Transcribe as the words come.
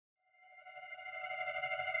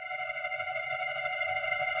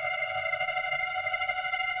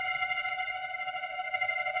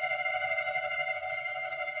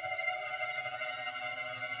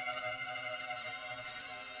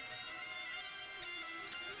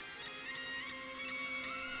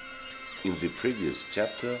In the previous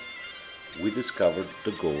chapter, we discovered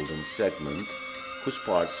the golden segment, whose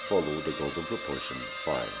parts follow the golden proportion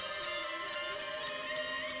phi.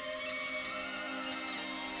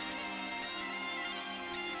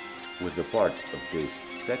 With the parts of this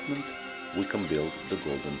segment, we can build the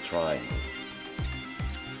golden triangle.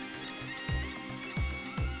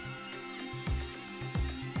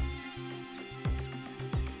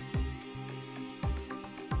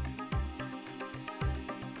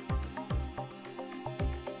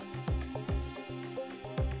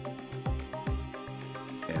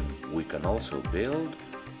 And we can also build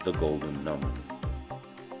the golden gnomon.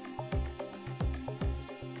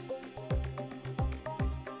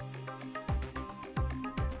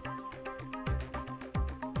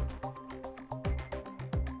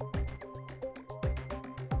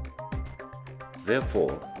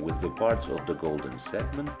 Therefore, with the parts of the golden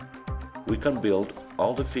segment, we can build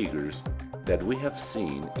all the figures that we have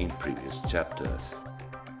seen in previous chapters.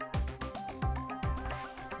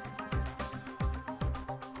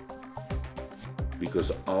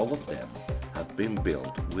 Because all of them have been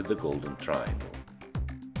built with the golden triangle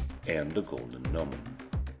and the golden gnomon.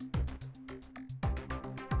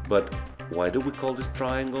 But why do we call this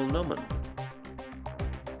triangle gnomon?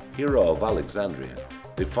 Hero of Alexandria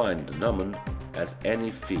defined the gnomon as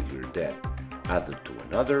any figure that, added to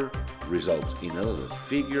another, results in another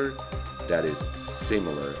figure that is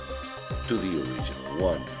similar to the original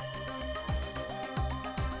one.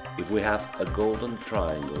 If we have a golden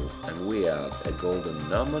triangle and we add a golden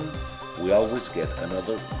gnomon, we always get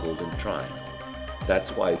another golden triangle.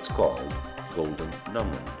 That's why it's called golden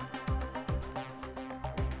gnomon.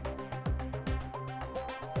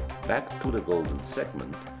 Back to the golden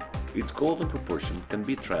segment, its golden proportion can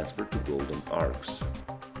be transferred to golden arcs.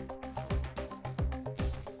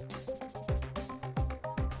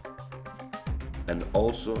 And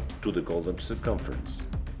also to the golden circumference.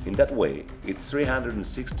 In that way, its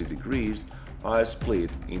 360 degrees are split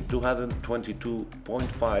in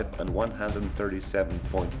 222.5 and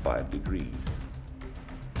 137.5 degrees.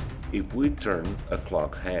 If we turn a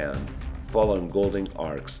clock hand following golden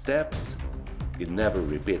arc steps, it never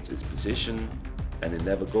repeats its position and it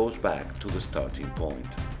never goes back to the starting point.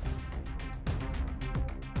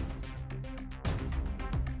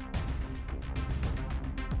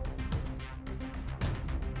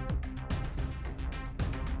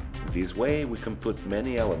 This way we can put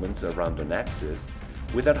many elements around an axis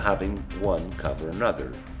without having one cover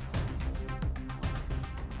another.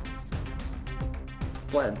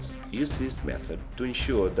 Plants use this method to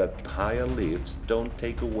ensure that higher leaves don't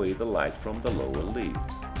take away the light from the lower leaves.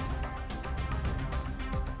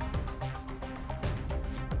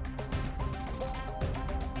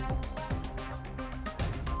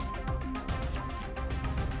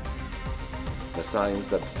 The science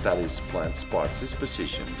that studies plants' parts'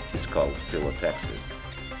 position is called phyllotaxis.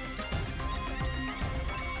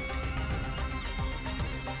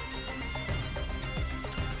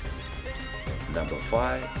 Number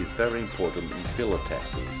 5 is very important in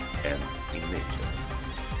phyllotaxis and in nature.